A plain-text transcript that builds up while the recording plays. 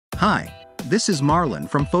Hi, this is Marlon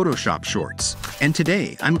from Photoshop Shorts, and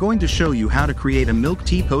today I'm going to show you how to create a milk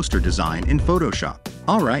tea poster design in Photoshop.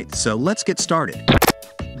 Alright, so let's get started.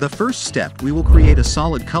 The first step, we will create a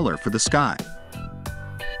solid color for the sky.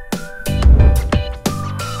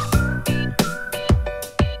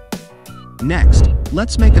 Next,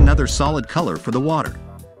 let's make another solid color for the water.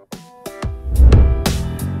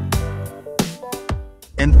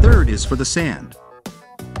 And third is for the sand.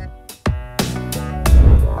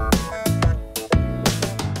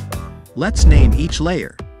 Let's name each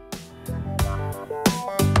layer.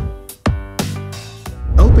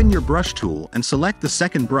 Open your brush tool and select the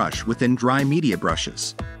second brush within Dry Media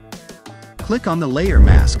Brushes. Click on the layer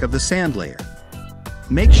mask of the sand layer.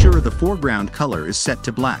 Make sure the foreground color is set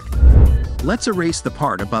to black. Let's erase the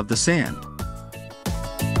part above the sand.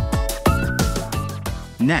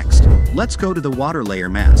 Next, let's go to the water layer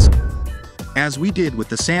mask. As we did with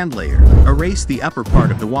the sand layer, erase the upper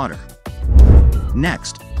part of the water.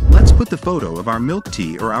 Next, let's put the photo of our milk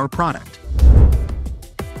tea or our product.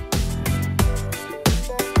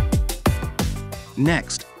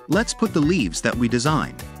 Next, let's put the leaves that we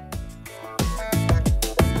designed.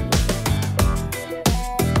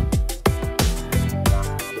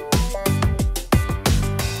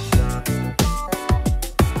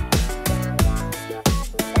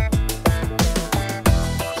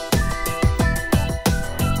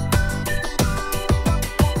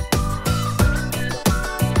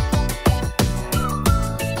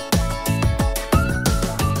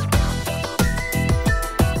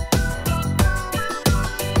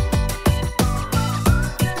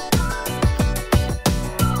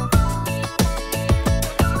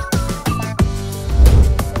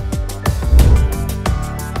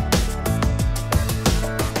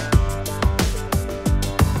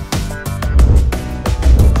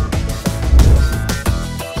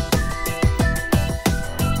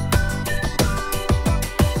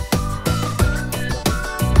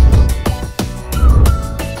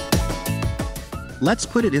 Let's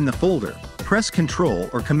put it in the folder. Press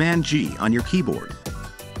Ctrl or Command G on your keyboard.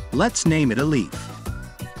 Let's name it a leaf.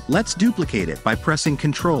 Let's duplicate it by pressing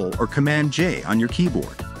Ctrl or Command J on your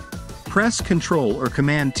keyboard. Press Ctrl or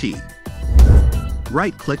Command T.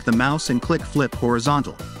 Right-click the mouse and click Flip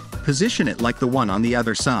Horizontal. Position it like the one on the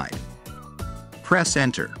other side. Press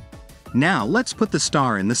Enter. Now let's put the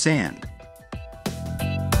star in the sand.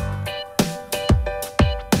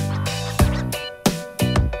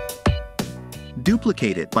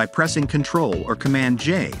 Duplicate it by pressing Ctrl or Command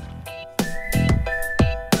J.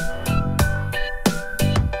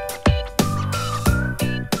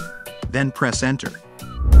 Then press Enter.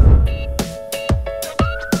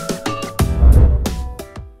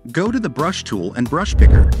 Go to the brush tool and brush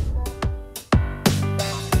picker.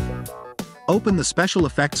 Open the Special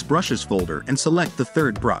Effects Brushes folder and select the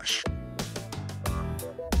third brush.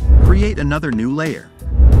 Create another new layer.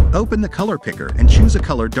 Open the color picker and choose a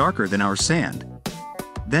color darker than our sand.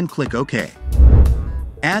 Then click OK.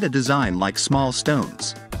 Add a design like small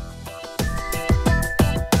stones.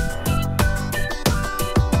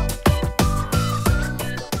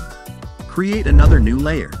 Create another new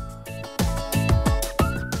layer.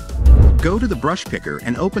 Go to the brush picker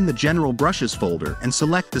and open the General Brushes folder and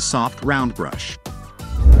select the soft round brush.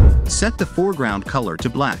 Set the foreground color to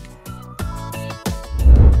black.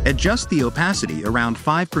 Adjust the opacity around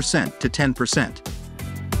 5% to 10%.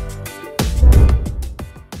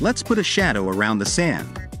 Let's put a shadow around the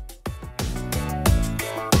sand.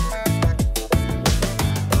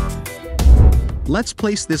 Let's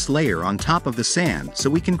place this layer on top of the sand so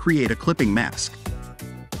we can create a clipping mask.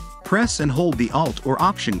 Press and hold the Alt or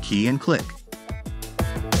Option key and click.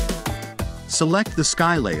 Select the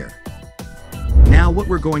sky layer. Now what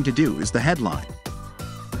we're going to do is the headline.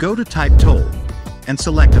 Go to Type tool and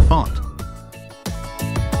select a font.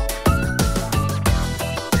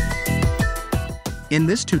 In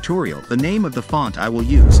this tutorial, the name of the font I will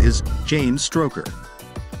use is James Stroker.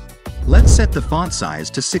 Let's set the font size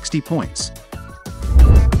to 60 points.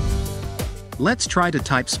 Let's try to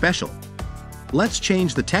type special. Let's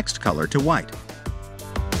change the text color to white.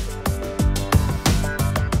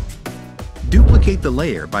 Duplicate the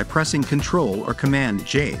layer by pressing Ctrl or Command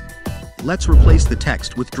J. Let's replace the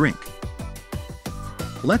text with drink.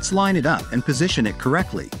 Let's line it up and position it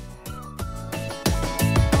correctly.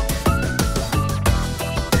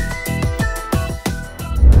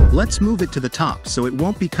 Let's move it to the top so it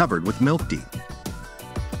won't be covered with milk tea.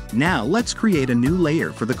 Now let's create a new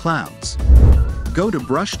layer for the clouds. Go to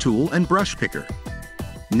Brush Tool and Brush Picker.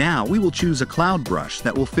 Now we will choose a cloud brush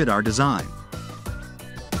that will fit our design.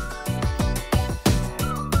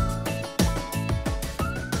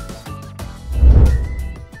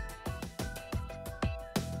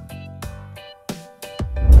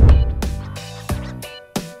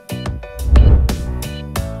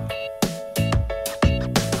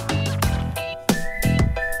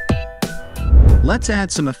 Let's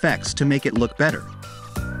add some effects to make it look better.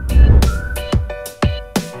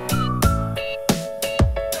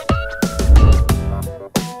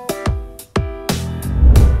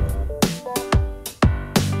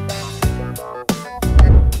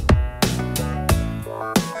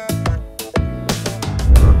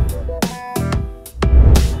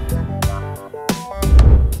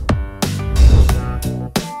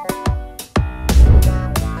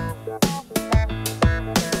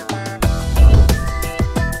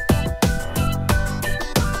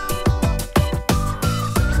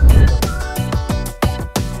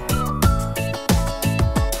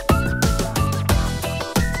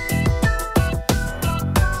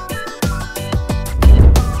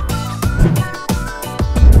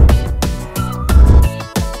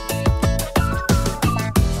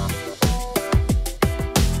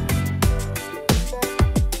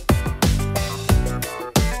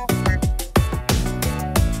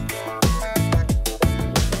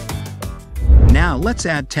 Now let's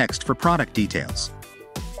add text for product details.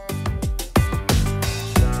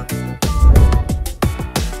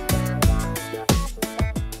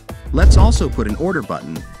 Let's also put an order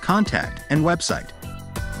button, contact, and website.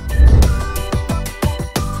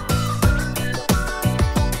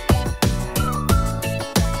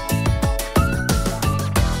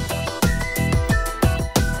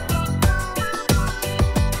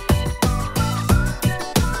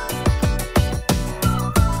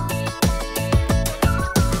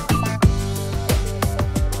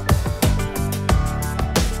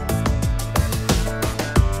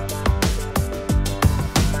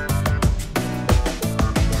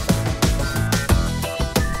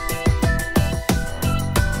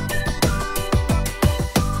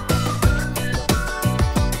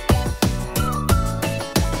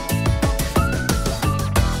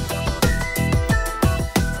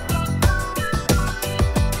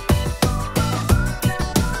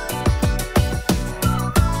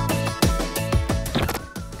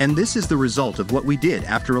 And this is the result of what we did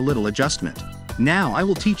after a little adjustment. Now I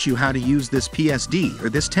will teach you how to use this PSD or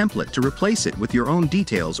this template to replace it with your own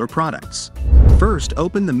details or products. First,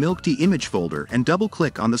 open the Milk Tea image folder and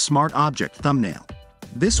double-click on the Smart Object thumbnail.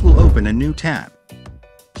 This will open a new tab.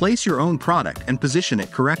 Place your own product and position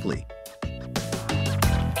it correctly.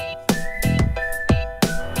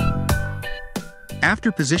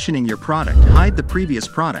 After positioning your product, hide the previous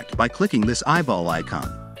product by clicking this eyeball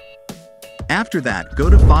icon. After that, go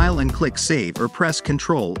to File and click Save or press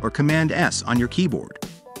Ctrl or Command S on your keyboard.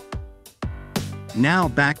 Now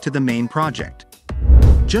back to the main project.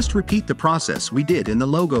 Just repeat the process we did in the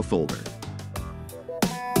logo folder.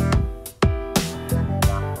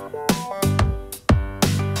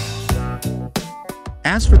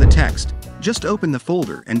 As for the text, just open the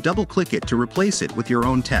folder and double-click it to replace it with your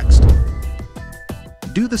own text.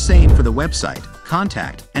 Do the same for the website,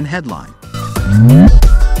 contact, and headline.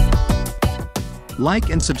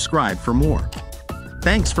 Like and subscribe for more.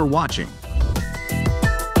 Thanks for watching.